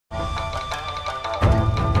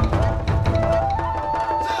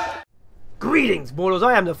Greetings, mortals,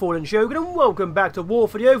 I am the FallenShogun, and welcome back to War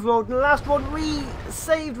for the Overworld. In the last one, we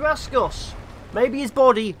saved Raskos. Maybe his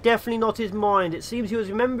body, definitely not his mind. It seems he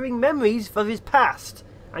was remembering memories of his past.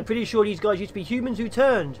 I'm pretty sure these guys used to be humans who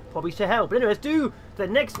turned, probably to help. But anyway, let's do the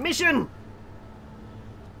next mission.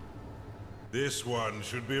 This one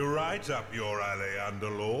should be right up your alley,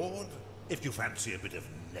 Underlord, if you fancy a bit of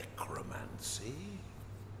necromancy.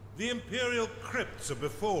 The Imperial crypts are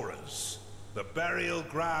before us. The burial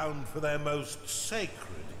ground for their most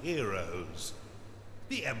sacred heroes.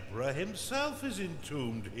 The Emperor himself is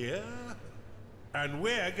entombed here. And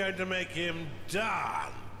we're going to make him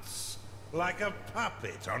dance like a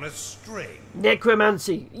puppet on a string.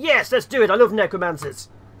 Necromancy. Yes, let's do it. I love necromancers.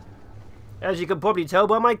 As you can probably tell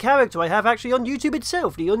by my character I have actually on YouTube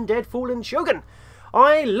itself, the Undead FallenShogun.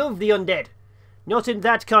 I love the undead. Not in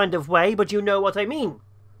that kind of way, but you know what I mean.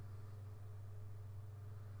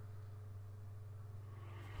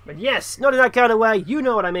 But yes, not in that kind of way, you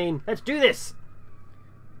know what I mean. Let's do this.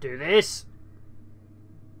 Do this.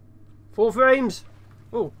 4 frames.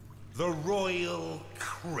 Oh. The Royal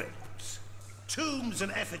Crypt. Tombs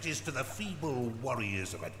and effigies to the feeble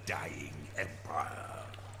warriors of a dying empire.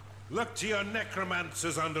 Look to your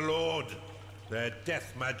necromancers, Underlord. Their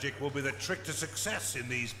death magic will be the trick to success in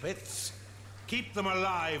these pits. Keep them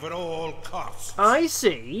alive at all costs. I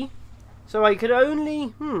see. So I could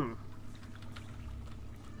only...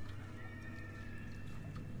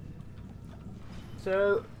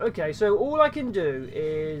 So, okay, so all I can do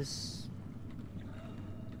is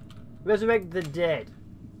resurrect the dead.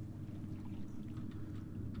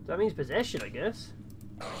 That means possession, I guess.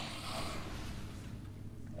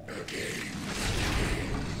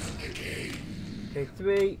 Okay,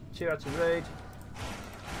 3, 2 out of raid.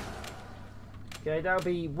 Okay, that'll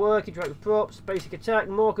be work, interact with props, basic attack,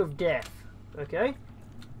 mark of death. Okay.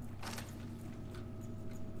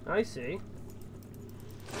 I see.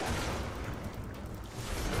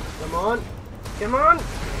 Come on. Come on.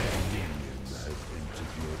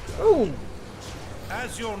 Oh.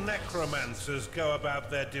 As your necromancers go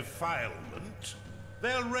about their defilement,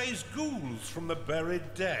 they'll raise ghouls from the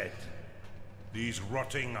buried dead. These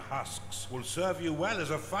rotting husks will serve you well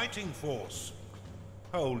as a fighting force.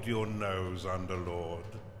 Hold your nose, Underlord.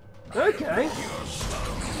 Okay.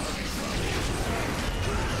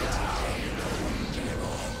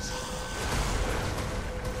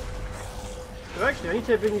 So actually, I need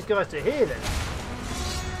to bring these guys to here then.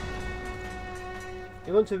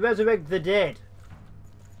 You want to resurrect the dead.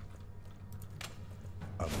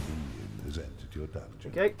 A minion has entered your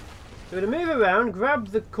dungeon. Okay. So we're going to move around, grab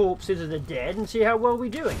the corpses of the dead, and see how well we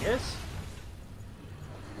do, I guess.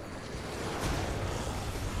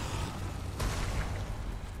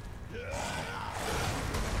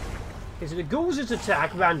 Okay, so the ghouls just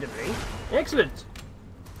attack randomly. Excellent.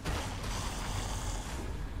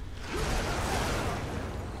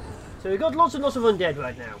 So we've got lots and lots of undead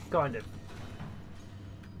right now, kind of.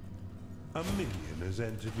 A minion has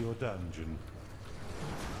entered your dungeon.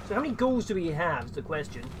 So how many ghouls do we have is the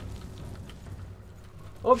question.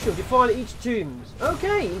 Optional, defile each tombs.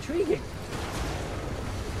 Okay, intriguing.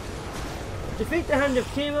 Defeat the Hand of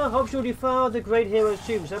Kira, optional defile the Great Hero's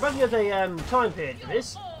Tomb. So apparently there's a time period for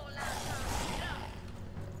this.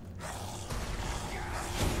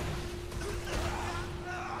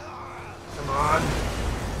 Come on.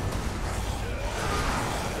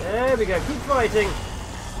 There we go, keep fighting.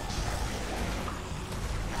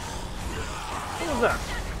 What was that?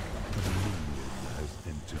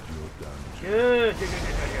 Good, good.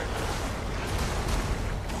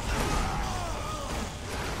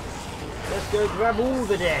 Let's go grab all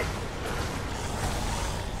the dead.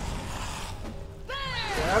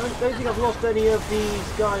 So I don't think I've lost any of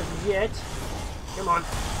these guys yet. Come on.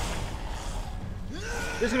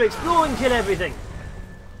 Just gonna explore and kill everything.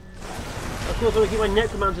 Of course I want to keep my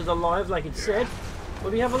necromancers alive like it said.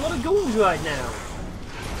 But we have a lot of ghouls right now.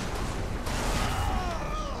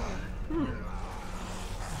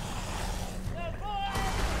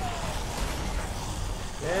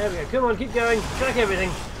 There we go. Come on, keep going. Track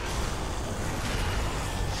everything.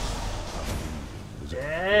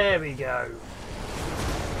 There we go.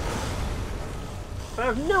 I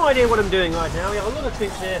have no idea what I'm doing right now. We have a lot of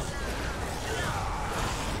troops here.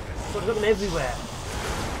 I've got them everywhere.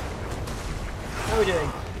 How are we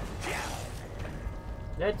doing?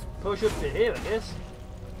 Let's push up to here, I guess.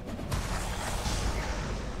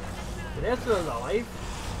 So they're still alive.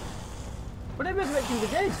 But they're resurrecting the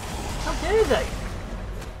dead. How dare they?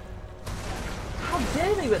 How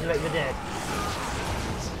dare they resurrect the dead?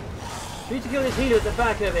 We need to kill this healer at the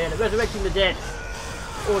back over here, resurrecting the dead.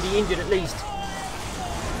 Or the injured at least.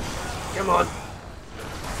 Come on.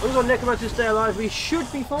 As long as our necromancers stay alive, we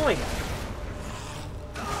should be fine.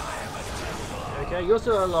 Okay, you're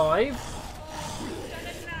still alive.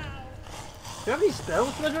 Do you have any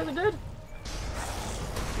spells to resurrect the dead?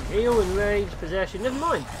 Heal, enrage, possession, never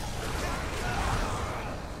mind.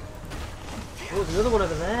 Oh, there's another one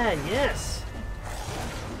over there, yes!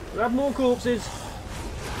 Grab more corpses.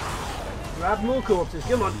 Grab more corpses,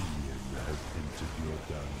 come on.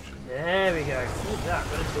 There we go. What's that?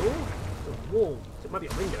 Got a door? It's a wall. It might be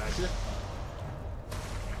a window, actually.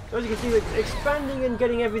 So as you can see, we're expanding and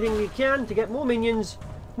getting everything we can to get more minions,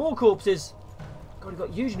 more corpses. God, we've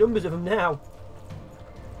got huge numbers of them now.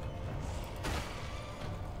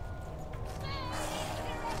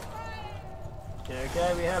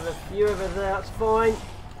 Okay, we have a few over there, that's fine.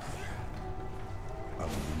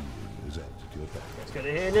 Let's go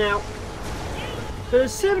to here now. So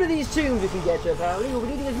there's 7 of these tombs we can get to apparently. We're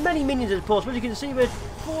needing as many minions as possible. As you can see, we're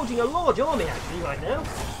forging a large army actually right now.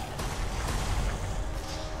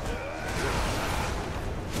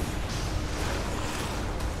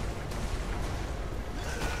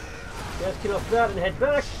 Let's kill off that and head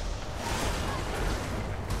back.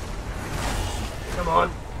 Come on.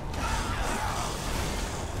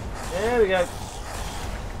 There we go.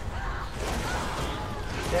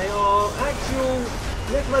 Okay, our actual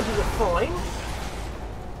necromancers are fine.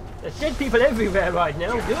 There's dead people everywhere right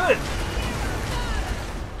now. Good.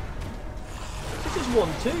 This is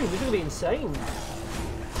one tomb. This is going to be insane. Do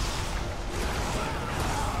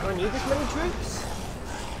I need this many troops?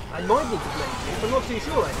 I might need this many troops. I'm not too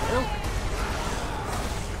sure right now.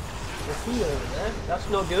 There's a healer over there. That's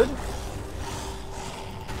not good.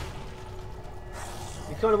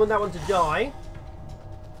 We kind of want that one to die.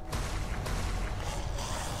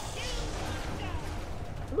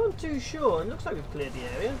 I'm not too sure. It looks like we've cleared the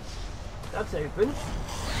area. That's open.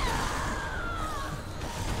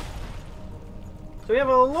 So we have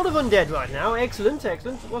a lot of undead right now. Excellent,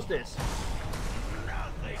 excellent. What's this?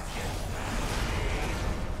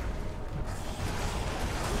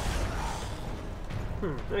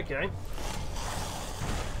 Okay.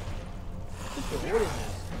 What is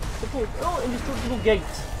this? Oh, indestructible gate.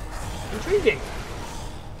 Intriguing.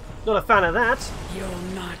 Not a fan of that. You'll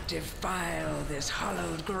not defile this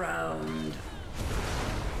hallowed ground.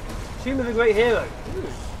 Tomb of a great hero.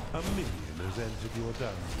 A minion has entered your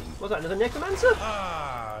dungeon. What's that, another necromancer?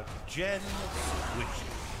 Ah, Jen Witchy.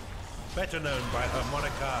 Better known by her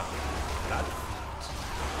moniker, Bloodfeet.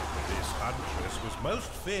 This huntress was most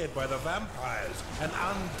feared by the vampires and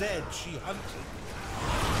undead she hunted.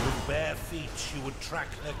 With bare feet she would track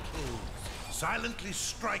her kills, silently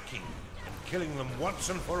striking and killing them once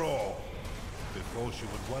and for all. Before she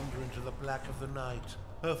would wander into the black of the night,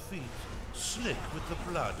 her feet slick with the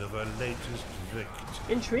blood of her latest victim.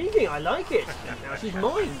 Intriguing, I like it. Now she's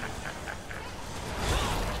mine.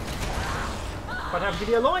 Quite happy to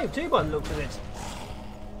be alive too by the looks of it.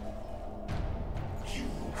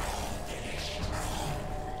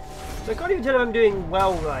 So I can't even tell if I'm doing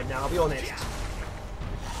well right now, I'll be honest.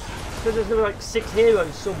 Because there's another like 6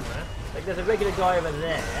 heroes somewhere. Like there's a regular guy over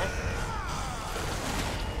there.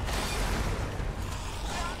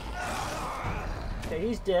 Okay,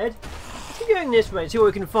 he's dead. Let's keep going this way, see what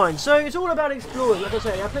we can find. So it's all about exploring. Like I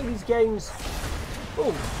say, I play these games.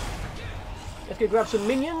 Oh, let's go grab some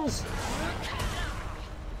minions.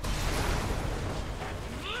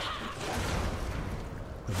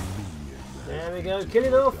 There we go, kill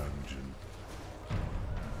it off.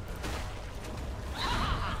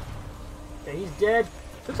 Okay, he's dead.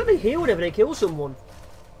 Looks like they heal whenever they kill someone.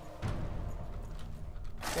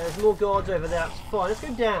 Okay, there's more guards over there. That's fine. Let's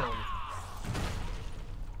go down.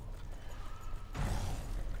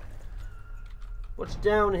 What's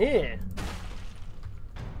down here?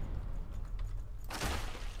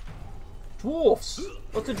 Dwarfs.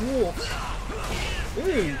 Lots of dwarfs.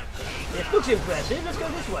 Ooh, it looks impressive. Let's go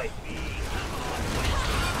this way.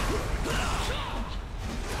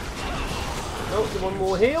 Oh, so one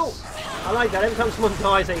more heal. I like that. Every time someone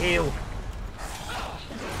dies, they heal.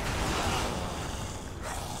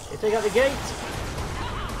 Okay, take out the gate.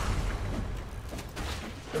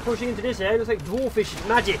 We're pushing into this area. It looks like dwarfish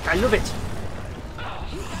magic. I love it.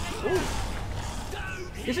 Ooh.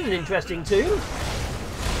 This is an interesting tomb.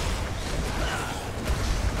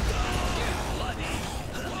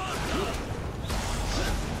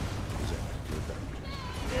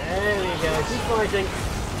 There we go. Keep fighting.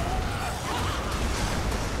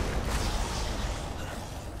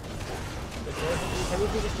 Can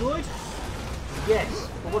it be destroyed? Yes.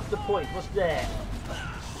 But what's the point? What's there?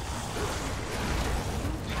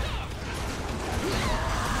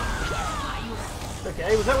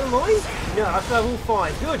 Okay, was that one mine? No, I still have all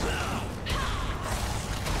 5. Good.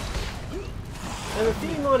 And a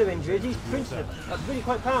few minor injuries, these princes are really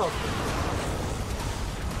quite powerful.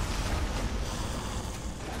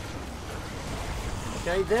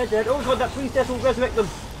 Okay, they're dead. Oh god, that priestess will resurrect them.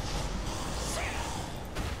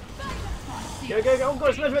 Go, go, go. Oh god,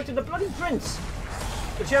 it's resurrected the bloody prince.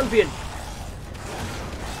 The champion.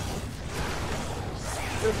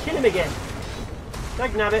 Gonna kill him again.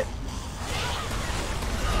 Dag nabbit.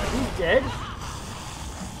 He's dead.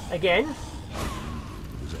 Again.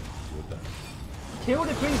 Kill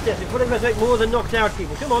the priestess before they resurrect more than knocked out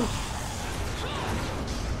people. Come on.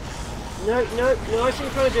 No, no, no, I see you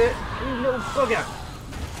trying to do it. You little bugger.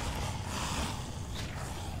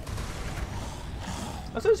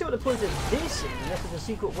 I don't see what the point of this is, unless there's a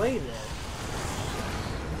secret way there.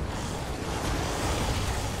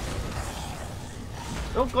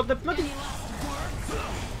 Oh god, the bloody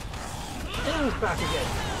thing's back again.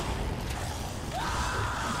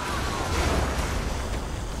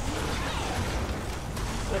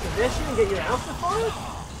 Like a possession and get you out of fire?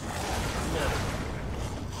 No.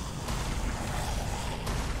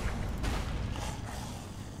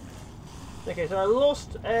 Okay, so I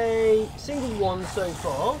lost a single one so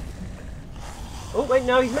far. Oh wait,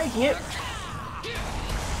 no, he's making it.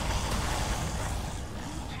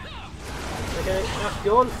 Okay, that's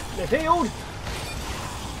gone. They've healed.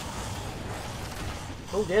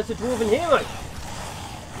 Oh, there's the dwarven hero.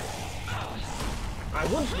 I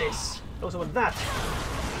want this. I also want that.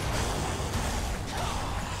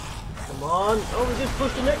 Come on. Oh, we just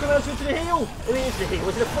pushed the necromancer into the heal. I mean, it's the heal,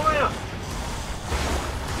 it's the fire.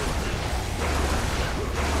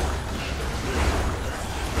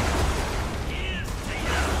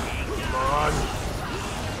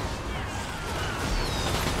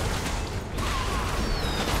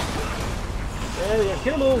 There we go.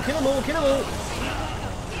 Kill them all, kill them all, kill them all.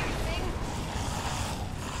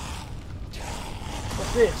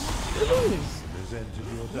 What's this?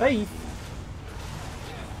 Wraith.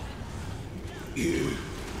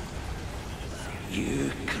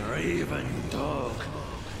 You craven dog.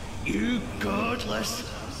 You godless,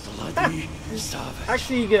 bloody savage.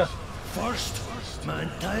 Actually, you go. First, my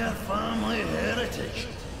entire family heritage.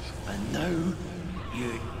 And now,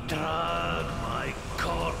 you drag my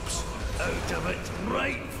corpse out of its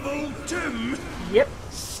rightful tomb. Yep.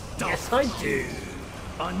 Stop. Yes, I do.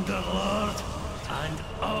 Underlord and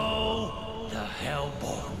all the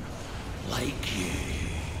Hellborn like you.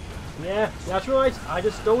 Yeah, that's right. I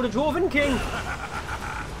just stole the Dwarven King.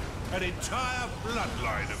 An entire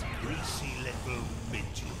bloodline of greasy little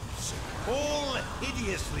midgets, all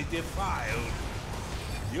hideously defiled.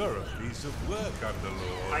 You're a piece of work,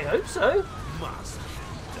 Underlord. I hope so. Must be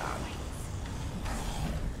done.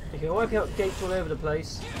 Okay, wipe out gates all over the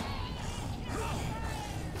place.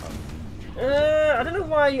 I don't know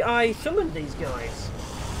why I summoned these guys.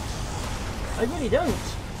 I really don't.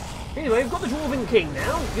 Anyway, we've got the Dwarven King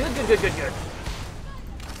now. Good, good, good, good, good.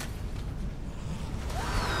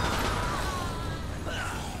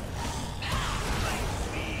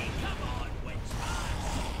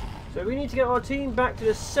 So we need to get our team back to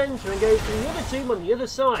the centre and go to the other team on the other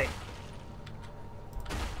side.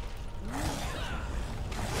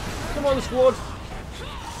 Come on, squad.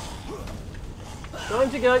 Time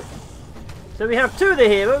to go. So we have two of the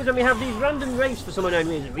heroes and we have these random wraiths for some unknown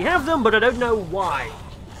reason. We have them, but I don't know why.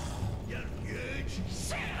 You're huge.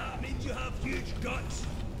 That means you have huge guts.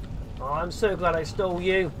 Oh, I'm so glad I stole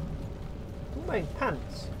you. I'm wearing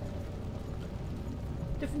pants.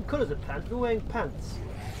 Different colours of pants, we're wearing pants.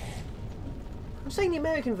 I'm saying the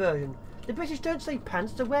American version. The British don't say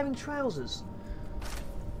pants, they're wearing trousers.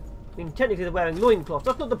 I mean, technically they're wearing loincloth.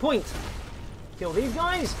 That's not the point. Kill these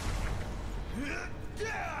guys.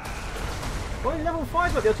 Only level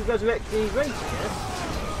 5 might be able to resurrect the wraiths, I guess.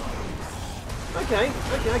 Okay,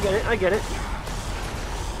 okay, I get it, I get it.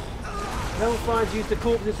 Level 5s use the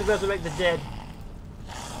corpses to resurrect the dead.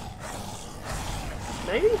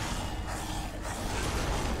 Maybe?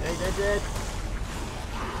 Okay, they're dead.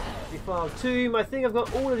 Defiled tomb. I think I've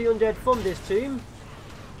got all of the undead from this tomb.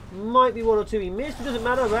 Might be one or two we missed. It doesn't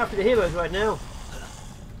matter, we're after the heroes right now.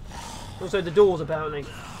 Also the doors, apparently.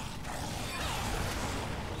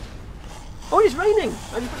 Oh, it's raining!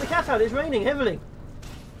 I just put the cat out, it's raining heavily.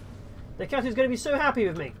 The cat is going to be so happy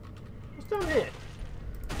with me. What's down here?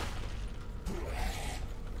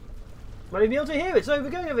 Might be able to hear it, so we're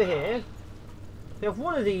going over here. We have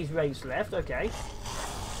one of these wraiths left, okay.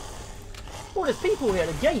 Oh, there's people here at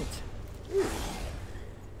the gate. Ooh.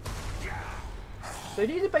 So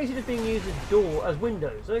these are basically just being used as as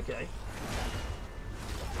windows, okay.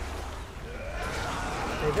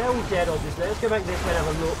 Okay, they're all dead, obviously. Let's go back this way and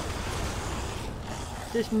have a look.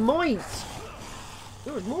 This might...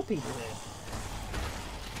 Oh, there's more people here.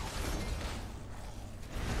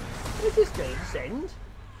 Where's this going? Send?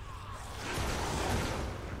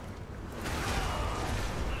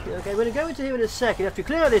 Okay, we're going to go into here in a second. We have to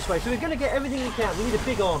clear out this way, so we're going to get everything we can. We need a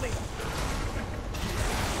big army.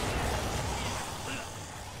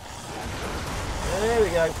 There we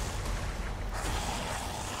go.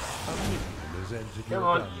 Come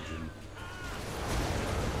on.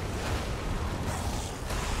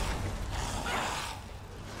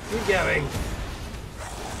 Keep going.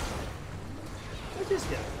 Where's this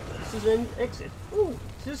go? This is an exit. Ooh,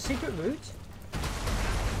 is this a secret route?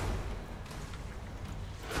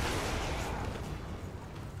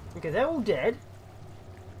 Okay, they're all dead.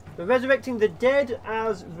 We're resurrecting the dead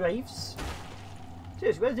as wraiths.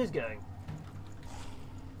 Seriously, where's this going?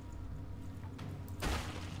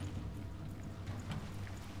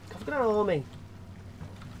 I've got an army.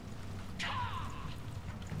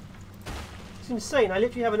 It's insane. I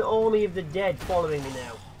literally have an army of the dead following me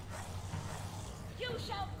now. You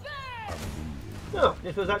shall burn! Oh,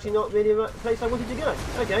 this was actually not really the place I wanted to go.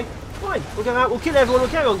 Okay, fine. We'll go out, we'll kill everyone,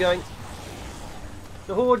 we'll carry on going.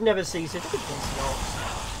 The horde never ceases. Look at these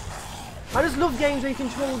lots. I just love games where you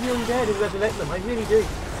control the undead and resurrect them. I really do.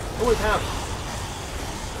 Always have.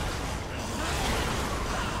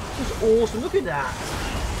 This is awesome. Look at that.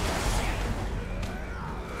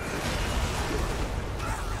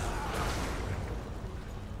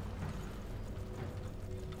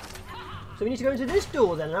 So we need to go into this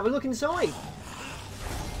door then and have a look inside.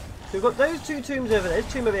 So we've got those two tombs over there. There's a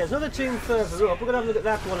tomb over there. There's another tomb further up. We're going to have a look at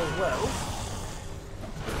that one as well.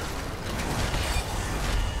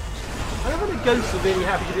 I don't know if the ghosts are really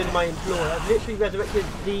happy to be under my employ. I've literally resurrected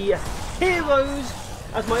the heroes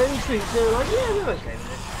as my own troops. They're like, yeah, we're okay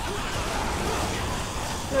with it.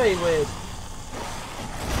 Very weird.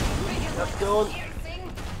 That's gone.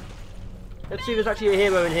 Let's see if there's actually a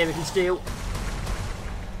hero in here we can steal.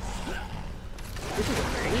 This is a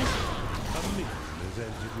maze.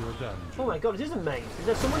 Oh my god, it is a maze. Is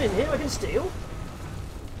there someone in here I can steal?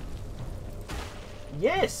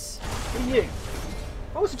 Yes! Who are you?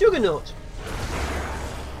 Oh, it's a juggernaut!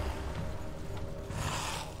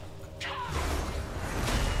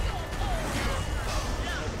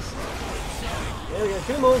 There we go,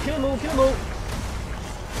 kill them all, kill them all, kill them all!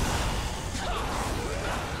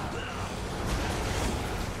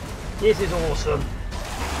 This is awesome!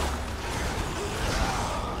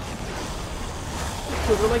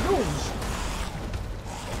 Kill one of my ghouls!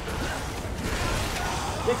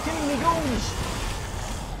 They're killing me ghouls!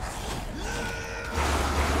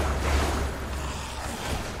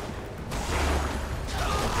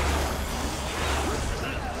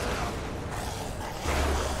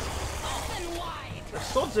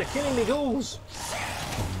 Sods are killing me ghouls!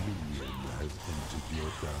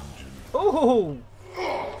 Oh!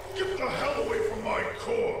 Get the hell away from my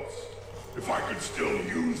corpse! If I could still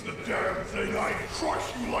use the damn thing, I'd crush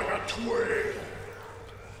you like a twig!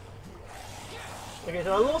 Okay,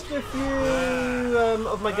 so I lost a few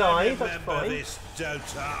of my guys, that's fine. This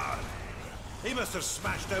dotard. He must have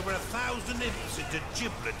smashed over 1,000 imps into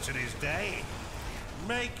giblets in his day.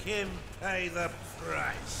 Make him pay the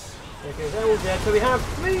price. Okay, they're all dead. So we have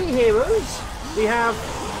 3 heroes. We have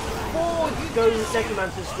 4 ghost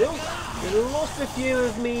necromancers still. We lost a few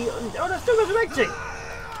of me. Oh, they're still resurrecting.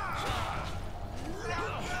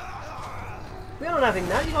 We're not having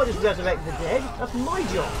that. You can't just resurrect the dead. That's my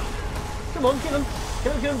job. Come on, kill him.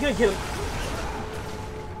 Kill him, kill him, kill him, kill him.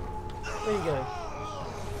 There you go.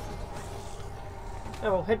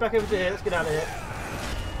 Oh, well, head back over to here. Let's get out of here.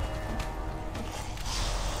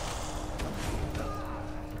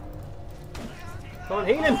 Can't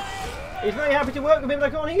heal him. He's very happy to work with me, but I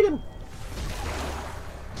can't heal him.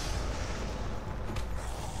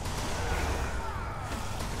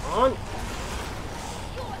 Come on.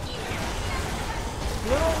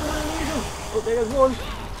 No, I'm going to use him. Oh, there goes one.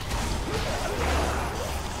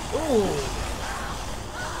 Oh.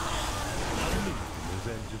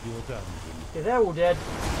 Yeah, they're all dead.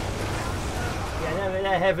 Yeah,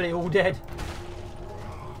 they're heavily all dead.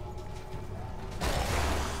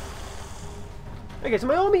 Okay, so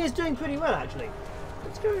my army is doing pretty well, actually.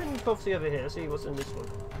 Let's go and obviously over here, see what's in this one.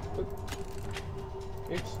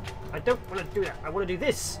 Oops. I don't want to do that. I want to do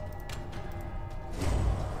this.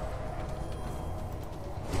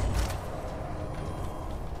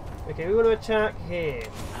 Okay, we want to attack here.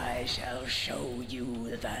 I shall show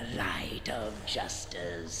you the light of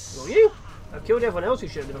justice. Will you? I've killed everyone else who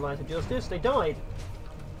showed me the light of justice. They died.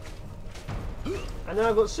 And now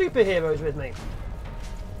I've got superheroes with me.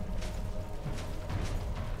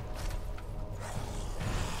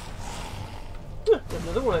 There's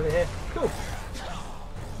another one over here. Cool.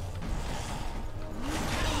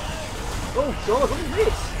 Oh god, what is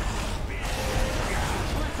this?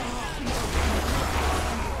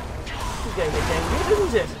 is getting a bit dangerous,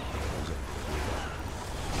 isn't it?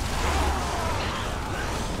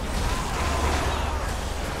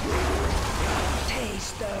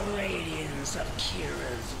 Taste the radiance of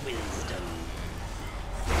Kira's wisdom.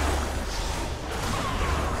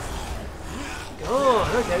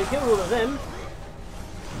 Oh, okay, we killed all of them.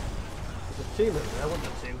 There's a tomb over there, I want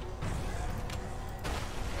that tomb.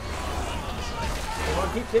 Come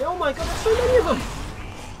on, keep killing. Oh my god, there's so many of them!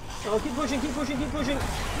 Oh, keep pushing, keep pushing, keep pushing.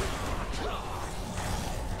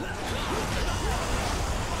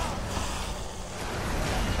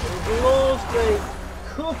 We've lost a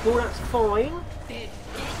couple, that's fine. Oh,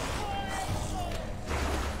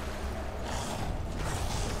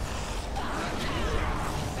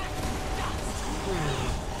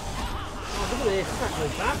 look at this, it's actually a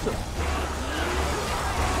battle.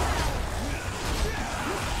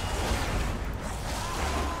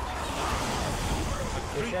 A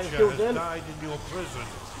creature has died in your prison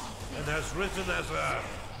and has risen as a...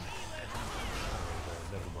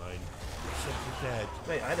 never mind. Simply dead.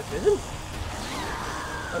 Wait, I had a prison?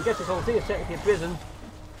 I guess this whole thing is technically a prison.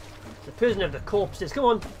 It's a prison of the corpses. Come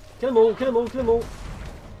on, kill them all, kill them all, kill them all.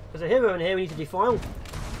 There's a hero in here we need to defile.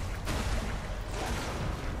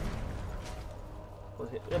 Well,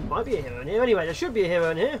 there might be a hero in here. Anyway, there should be a hero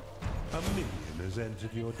in here. A minion has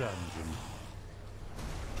entered your dungeon.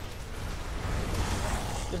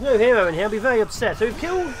 There's no hero in here, I'll be very upset. So we've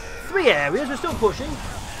killed 3 areas, we're still pushing.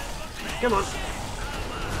 Come on.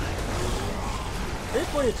 At this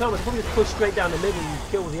point in time, I could probably just push straight down the middle and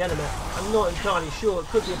kill the enemy. I'm not entirely sure, it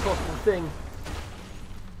could be a possible thing.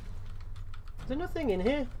 Is there nothing in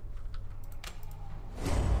here?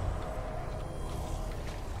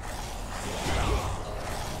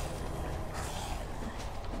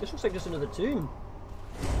 This looks like just another tomb.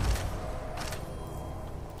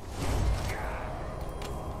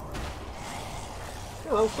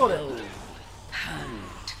 Oh, well, got it.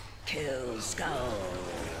 Hunt, kill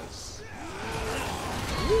skulls.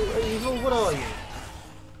 You are evil, what are you?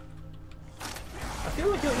 I feel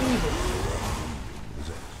like you're evil.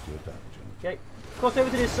 Okay, cross over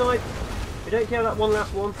to this side. We don't care about one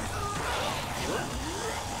last one.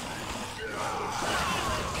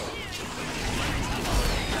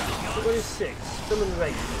 What is 6? Summon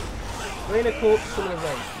Wraith. Rain a corpse, summon a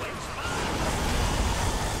Wraith.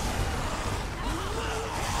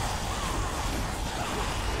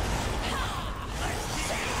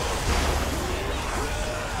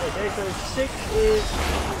 Okay, so 6 is...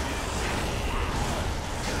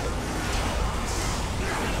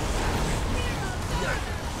 No.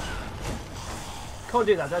 Can't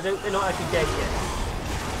do that, they're not actually dead yet.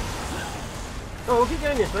 Oh, we'll keep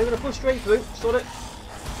going this way, we're going to push straight through, sort it.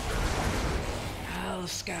 I'll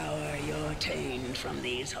scour your taint from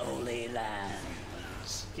these holy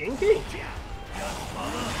lands. Kinky!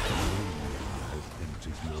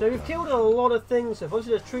 So we've killed a lot of things so far.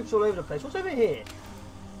 There's troops all over the place. What's over here?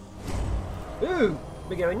 Ooh!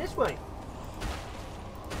 We're going this way.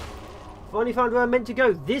 Finally found where I'm meant to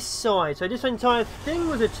go. This side. So this entire thing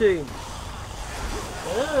was a tomb.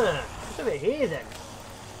 Ah! What's over here then?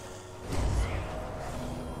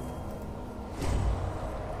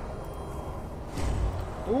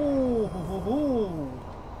 Ooh! Hoo, hoo.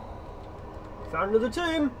 Found another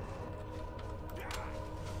tomb.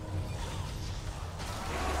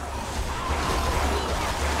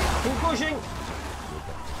 Keep pushing.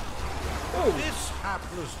 Oh. This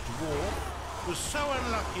hapless dwarf was so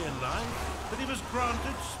unlucky in life that he was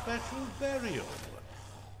granted special burial.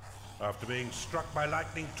 After being struck by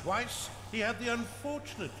lightning twice, he had the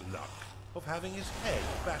unfortunate luck of having his head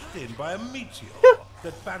bashed in by a meteor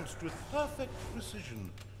that bounced with perfect precision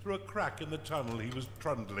through a crack in the tunnel he was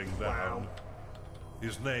trundling down. Wow.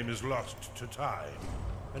 His name is lost to time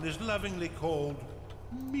and is lovingly called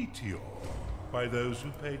Meteor by those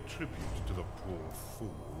who paid tribute to the poor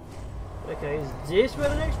fool. Okay, is this where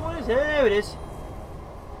the next one is? There it is.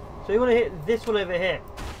 So you want to hit this one over here.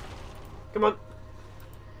 Come on.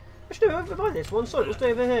 Actually, no, over by this one. Sorry, we'll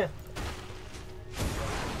stay over here.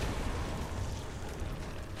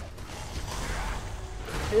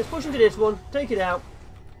 Okay, let's push into this one. Take it out.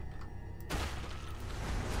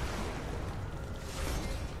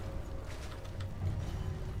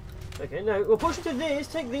 Okay, no, we'll push into this.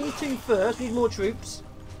 Take these 2 first. We need more troops.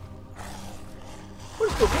 What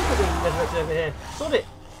is still people being resurrected over here? Sod it.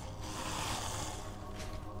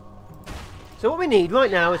 So what we need right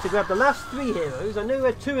now is to grab the last 3 heroes. I know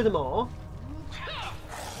where 2 of them are.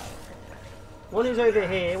 One is over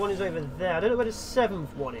here, one is over there. I don't know where the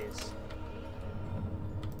 7th one is.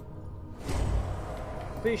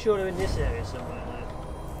 I'm pretty sure they're in this area somewhere.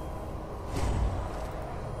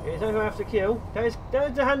 Here's who I have to kill. There's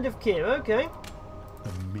the hand of Kira, okay.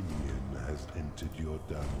 A minion has entered your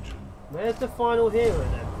dungeon. Where's the final hero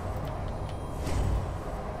then?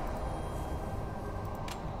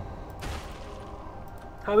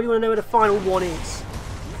 I really want to know where the final one is.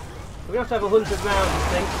 We have to have 100 rounds, I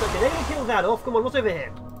think. Okay, they're going to kill that off. Come on, what's over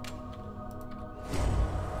here?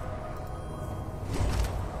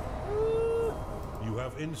 You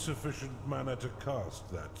have insufficient mana to cast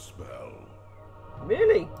that spell.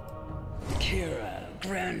 Really? Kira,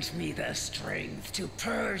 grant me the strength to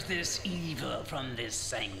purge this evil from this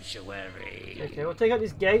sanctuary. Okay, we'll take out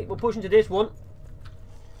this gate. We'll push into this one.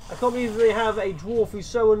 I can't believe they have a dwarf who's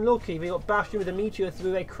so unlucky they got bashed in with a meteor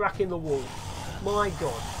through a crack in the wall. My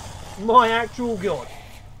god. My actual god.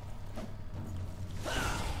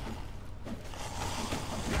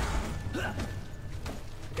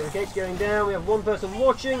 Okay, the gate's going down. We have one person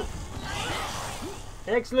watching.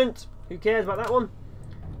 Excellent. Who cares about that one?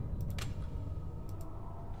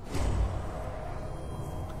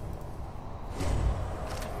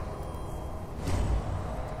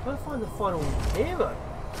 Trying to find the final hero.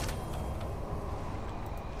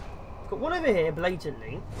 Got one over here,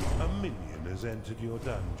 blatantly. A minion has entered your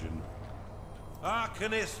dungeon.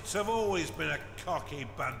 Arcanists have always been a cocky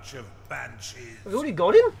bunch of banshees. We've already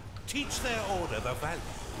got him? Teach their order the value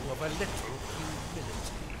of a little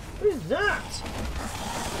humility. What is that?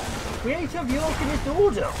 Creator of the Arcanist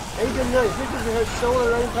Order. Agent knows this is her soul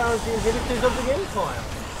alone powers the inhibitors of the Empire.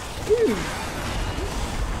 Ooh.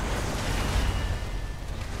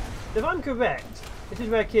 If I'm correct, this is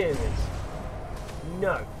where Kira is.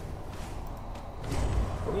 No.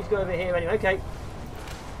 Well, we need to go over here anyway. Okay.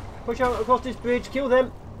 Push out across this bridge. Kill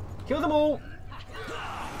them. Kill them all.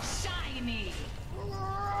 Shiny!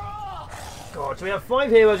 God, so we have 5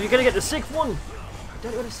 heroes. You're going to get the 6th one. I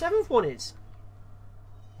don't know where the 7th one is.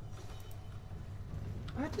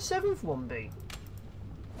 Where'd the 7th one be?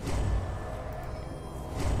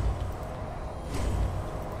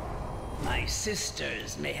 My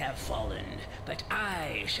sisters may have fallen, but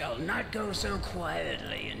I shall not go so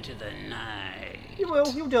quietly into the night. You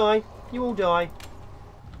will. You'll die. You will die.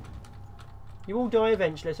 You will die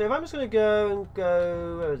eventually. So if I'm just going to go and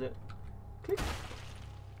go... Where is it? Click.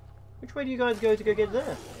 Which way do you guys go to go get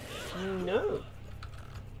there? No.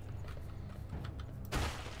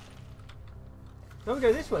 Oh, we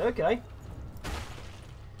go this way. Okay.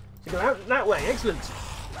 So go out that way. Excellent.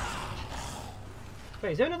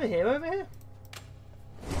 Wait, is there another hero over here?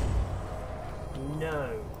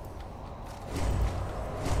 No.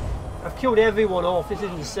 I've killed everyone off. This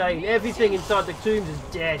is insane. Everything inside the tombs is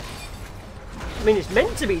dead. I mean, it's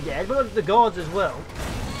meant to be dead, but the guards as well.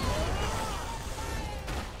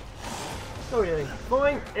 How are we doing?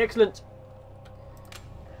 Fine. Excellent.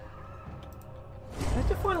 Where's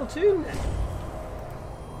the final tomb then?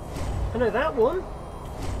 I know that one.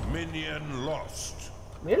 Minion lost.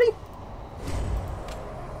 Really?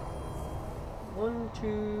 1,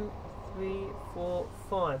 2, 3, 4,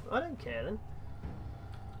 5. I don't care then.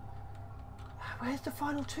 Where's the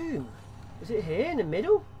final tomb? Is it here in the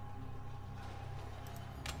middle?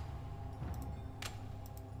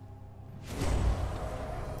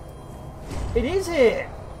 It is here!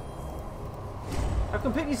 I've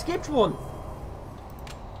completely skipped one.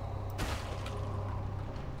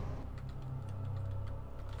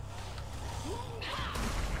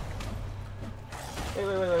 Wait.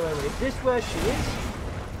 Is this where she is?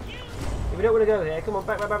 If we don't want to go here, come on,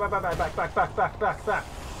 back. Back.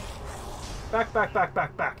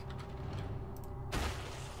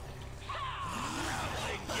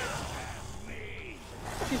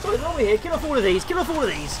 She's got it over here. Kill off all of these.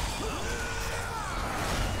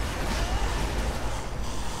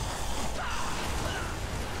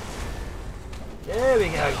 There we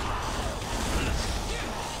go.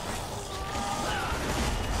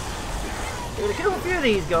 We're going to kill off a few of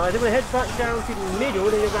these guys. I'm going to head back down to the middle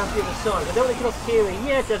and then go down to the other side. I don't want to kill off Kira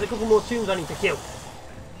yet. There's a couple more tombs I need to kill.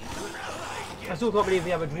 I still can't believe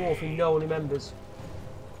we have a dwarf who no one remembers.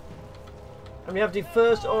 And we have the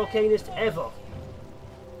first Arcanist ever.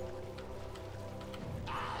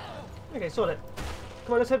 Okay, solid.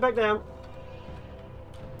 Come on, let's head back down.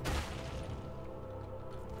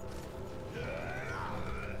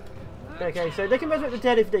 Okay, so they can resurrect the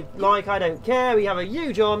dead if they like, I don't care. We have a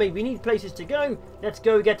huge army, we need places to go. Let's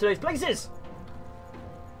go get to those places.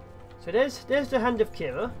 So there's the hand of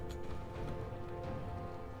Kira.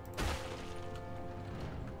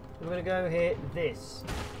 We're going to go here, this.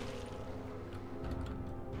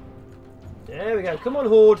 There we go, come on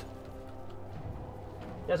Horde.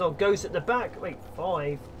 There's our ghost at the back. Wait,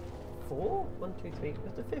 5, 4, 1, 2, 3,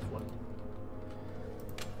 where's the 5th one?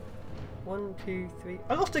 1, 2, 3.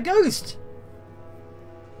 I lost a ghost!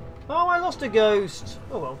 Oh, I lost a ghost.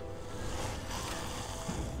 Oh well.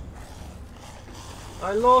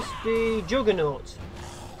 I lost the Juggernaut.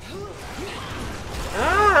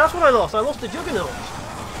 Ah, that's what I lost. I lost the Juggernaut.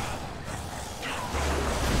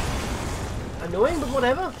 Annoying, but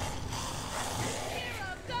whatever.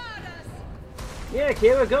 Yeah,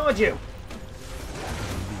 Kira, guard you.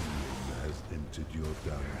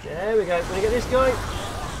 There we go. We're gonna get this guy.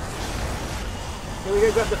 Here we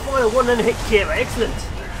go, grab the final one and hit Kira. Excellent.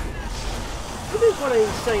 This is quite an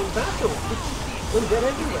insane battle. Undead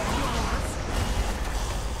everywhere.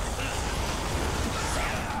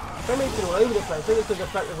 Damage's been all over the place. I think it's because of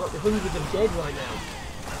the fact that we've got the hundreds of dead right now.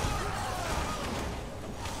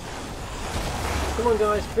 Come on,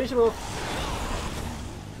 guys, finish them off.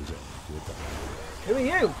 Who are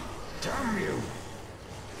you? Damn you!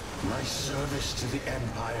 My service to the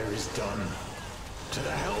Empire is done. To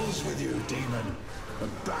the hells with you, demon,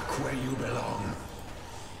 and back where you belong.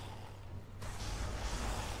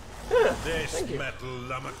 Yeah, This metal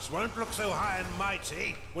lummox won't look so high and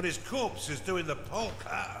mighty when his corpse is doing the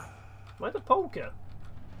polka. Why the polka?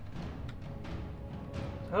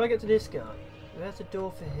 How do I get to this guy? Where's the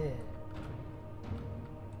door for here?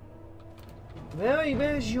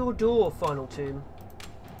 Where's your door, Final Tomb?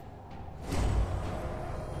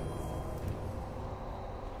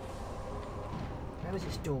 Where is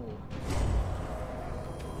this door?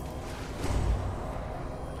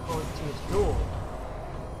 I can't see its door.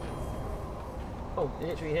 Oh, it's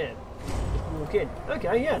literally here. Just walk in.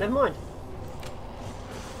 Okay, yeah, never mind.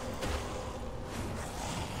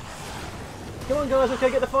 Come on, guys, okay,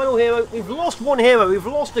 get the final hero. We've lost one hero, we've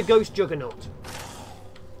lost the Ghost Juggernaut.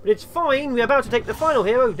 But it's fine, we're about to take the final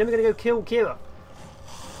hero, then we're going to go kill Kira.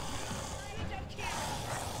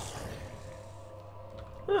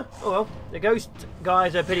 Huh, oh well, the Ghost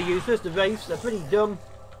guys are pretty useless, the Wraiths are pretty dumb.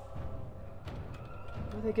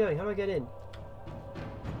 Where are they going? How do I get in?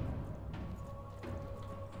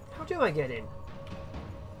 How do I get in?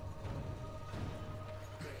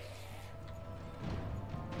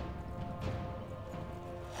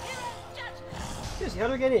 Seriously, how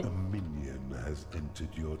do I get in? A minion has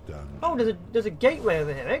entered your dungeon. Oh, there's a gateway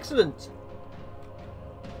over here. Excellent.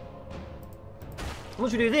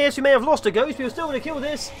 Once we do this, we may have lost a ghost, but we're still going to kill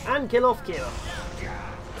this and kill off Kira.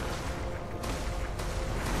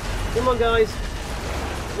 Come on, guys.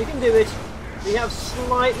 We can do it. We have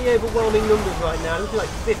slightly overwhelming numbers right now. Looks like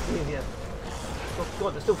 50 of you. Oh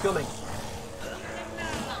god, they're still coming.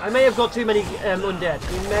 I may have got too many undead.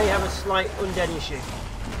 We may have a slight undead issue.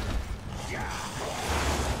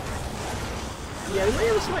 Yeah, we may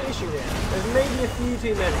have a slight issue here. There's maybe a few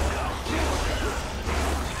too many.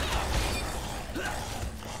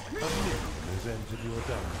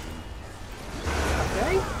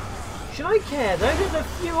 Okay. Should I care though? There's a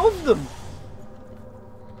few of them.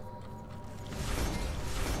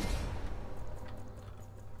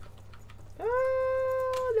 A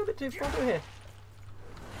little bit too far over here.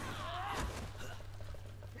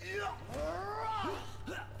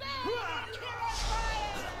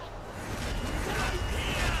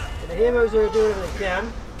 The heroes are doing what they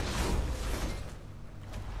can.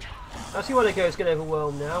 I see why the ghosts get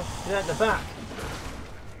overwhelmed now. They're at the back.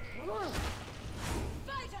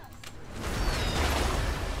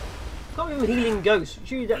 Can't even healing ghosts.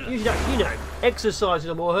 Usually that, you know, exercises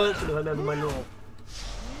are more hurtful if I remember my law.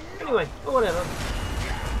 Anyway, or whatever.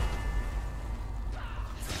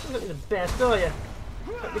 You're not the best, are you?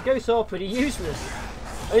 Like, the ghosts are pretty useless.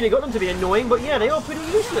 I only got them to be annoying, but yeah, they are pretty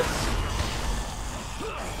useless.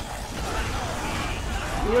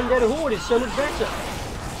 The undead horde is so much better.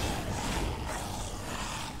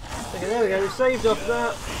 Okay, there we go, we saved off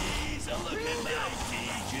that.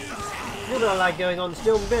 A little bit of lag going on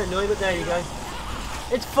still, a bit annoying, but there you go.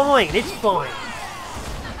 It's fine, it's fine.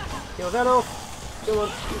 Kill that off. Come on.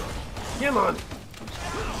 Come on.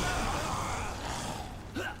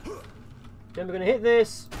 Then we're going to hit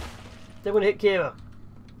this. Then we're going to hit Kira.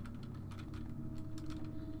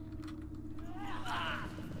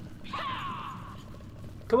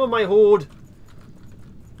 Come on, my horde.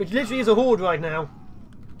 Which literally is a horde right now.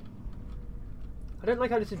 I don't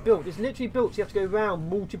like how this is built. It's literally built so you have to go around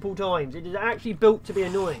multiple times. It is actually built to be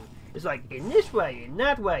annoying. It's like, in this way, in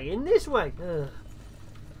that way, in this way. Ugh.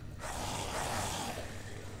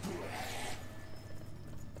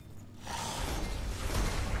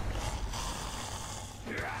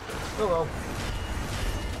 Oh well.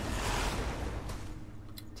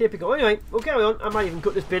 Typical. Anyway, we'll carry on. I might even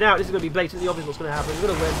cut this bit out. This is going to be blatantly obvious what's going to happen. We're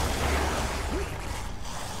going to win.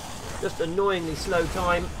 Just annoyingly slow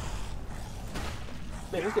time.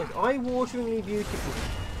 Man, look at this. Eye-wateringly beautiful.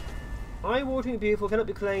 Eye-watering beautiful, cannot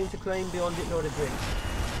be claimed to claim beyond it nor a bridge.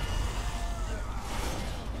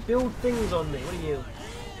 Build things on me, what are you?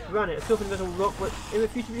 Granite, a toughened metal rock, but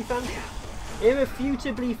irrefutably fancy.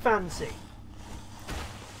 Irrefutably fancy.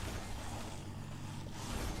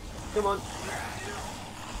 Come on.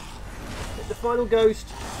 Hit the final ghost.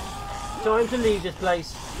 Time to leave this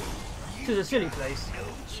place. This is a silly place.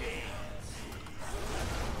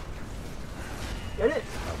 Get it?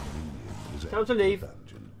 Time to leave.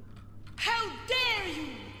 How dare you!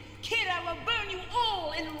 Kid, I will burn you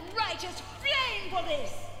all in righteous flame for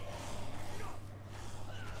this!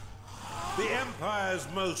 The Empire's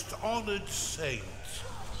most honored saint,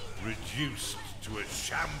 reduced to a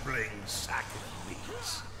shambling sack of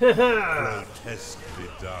meat. Grotesquely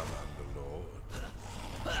done,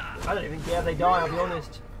 Underlord. I don't even care if they die, I'll be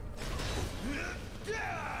honest.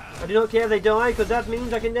 I do not care if they die, because that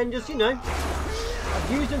means I can then just, you know,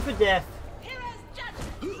 abuse them for death.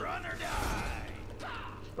 Run or die!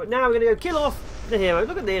 But now we're going to go kill off the hero.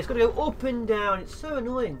 Look at this, got to go up and down. It's so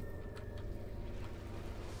annoying.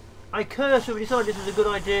 I cursorily decided this was a good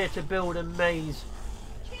idea to build a maze.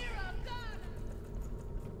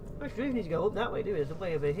 Actually, we need to go up that way, do we? There's a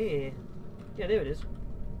way over here. Yeah, there it is.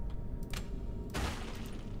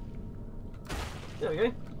 There we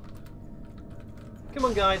go. Come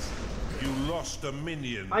on, guys. You lost a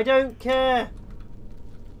minion. I don't care.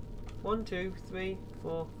 1, 2, 3,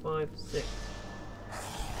 4, 5, 6.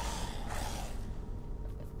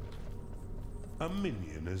 A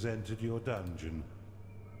minion has entered your dungeon.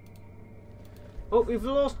 Oh, we've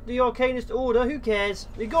lost the Arcanist Order. Who cares?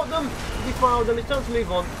 We got them. We defiled them. It's time to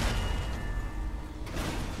move on.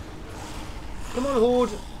 Come on,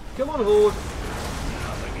 Horde. Come on, Horde.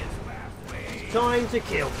 It's time to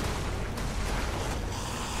kill.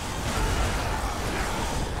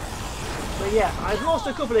 But yeah, I've lost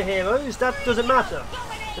a couple of heroes. That doesn't matter.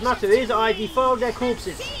 The matter is I defiled their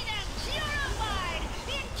corpses.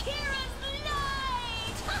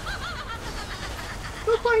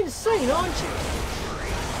 You're quite insane, aren't you?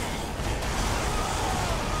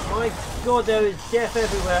 My god, there is death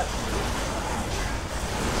everywhere.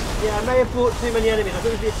 Yeah, I may have brought too many enemies. I thought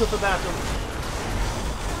it would be a tougher battle.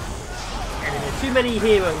 Enemies. Too many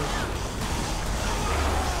heroes.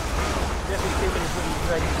 Definitely too many bloody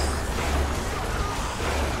drakes.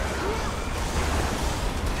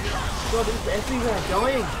 God, it's everywhere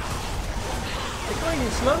dying. They're dying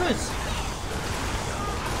in slumbers.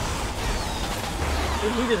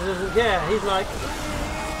 He just doesn't care. He's like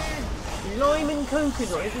Lime and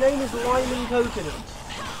Coconut. His name is Lime and Coconut.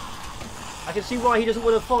 I can see why he doesn't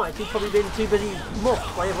want to fight. He's probably been too busy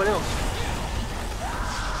mocked by everyone else.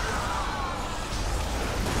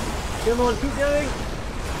 Come on, keep going.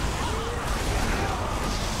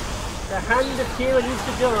 The hand of Kira needs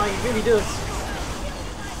to die. He really does.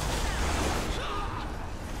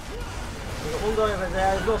 We've got one guy over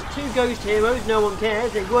there. We've lost 2 ghost heroes. No one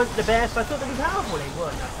cares. They weren't the best. I thought they'd be powerful. They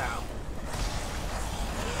weren't that powerful.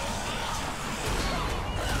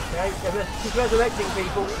 Okay, he's resurrecting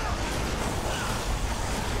people.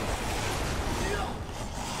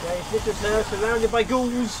 Okay, it's Mr. Nurse surrounded by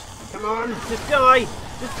ghouls. Come on, just die.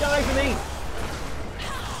 Just die for me.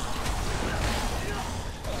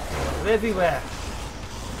 They're everywhere.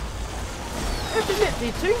 I have to admit,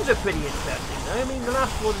 the tombs are pretty interesting though. I mean, the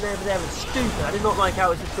last one there was stupid. I did not like how it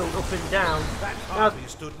was just going up and down. That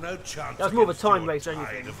stood no chance. That was more of a time race than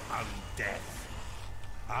anything. Of undeath.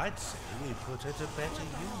 I'd say we put it to better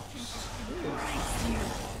use.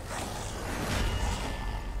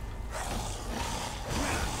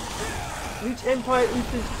 Reach Empire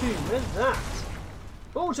Uther's tomb. Where's that?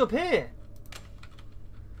 Oh, it's up here.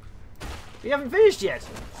 We haven't finished yet.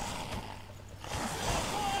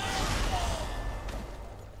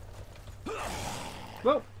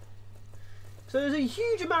 Well, so there's a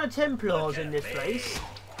huge amount of Templars in this place.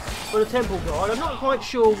 For the Temple Guard. I'm not quite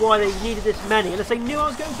sure why they needed this many, unless they knew I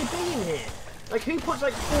was going to be in here. Like, who puts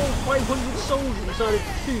like 400-500 soldiers inside a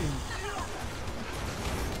tomb?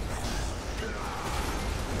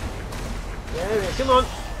 There we go, come on.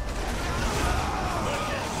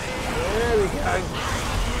 There we go.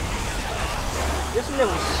 This is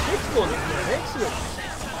level 6 one, isn't it? Excellent.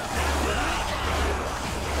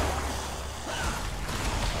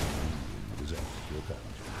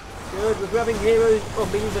 Good, we're grabbing heroes or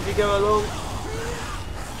minions as we go along.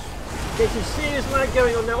 There's some serious lag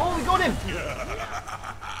going on now. Oh, we got him!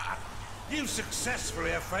 You've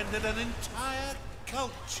successfully offended an entire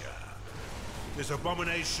culture. This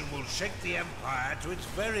abomination will shake the Empire to its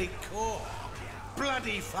very core.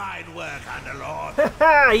 Bloody fine work, Underlord.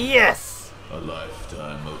 Haha, yes! A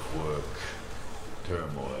lifetime of work,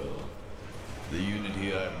 turmoil, The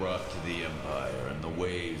unity I brought to the Empire and the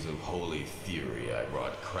waves of holy fury I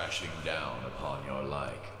brought crashing down upon your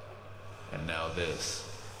like. And now this.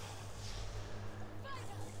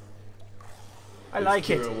 I like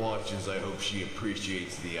it. If Kira watches, I hope she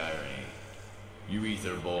appreciates the irony. You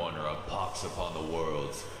Aetherborn are a pox upon the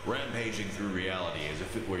worlds, rampaging through reality as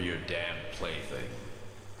if it were your damn plaything.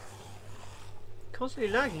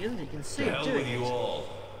 Constantly lagging, isn't it? You can see To it hell doing with you it. all.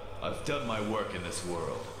 I've done my work in this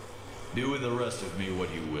world. Do with the rest of me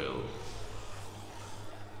what you will.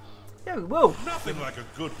 Yeah, we will. Nothing like a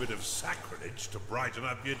good bit of sacrilege to brighten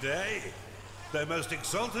up your day. Their most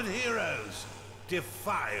exalted heroes,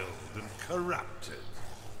 defiled and corrupted.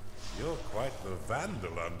 You're quite the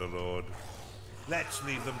vandal, Underlord. Let's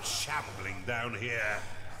leave them shambling down here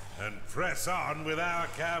and press on with our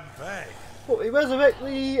campaign. What, we resurrect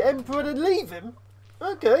the Emperor and leave him?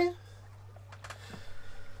 Okay.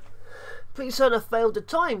 Pretty certain I failed the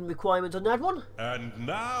time requirement on that one. And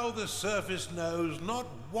now the surface knows not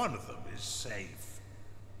one of them is safe.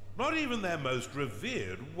 Not even their most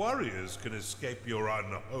revered warriors can escape your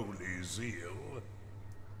unholy zeal.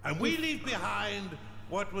 And we leave behind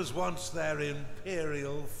what was once their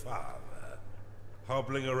imperial father,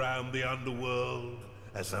 hobbling around the underworld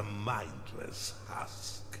as a mindless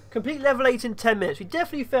husk. Complete level 8 in 10 minutes. We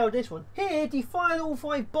definitely failed this one. Here, defile all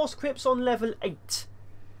 5 boss crypts on level 8.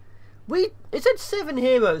 It said 7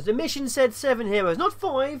 heroes. The mission said 7 heroes. Not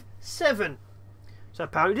 5, 7. So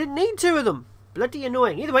apparently we didn't need 2 of them. Bloody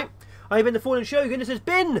annoying. Either way, I've been the FallenShogun. This has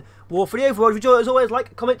been War for the Overworld. If you enjoy it, as always,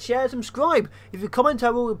 like, comment, share, subscribe. If you comment, I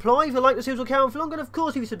will reply. If you like the series, will carry on for longer. And of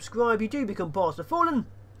course, if you subscribe, you do become part of the Fallen.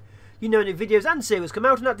 You know new videos and series come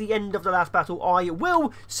out. And at the end of the last battle, I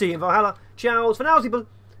will see you in Valhalla. Ciao for now, people.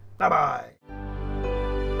 Bye-bye.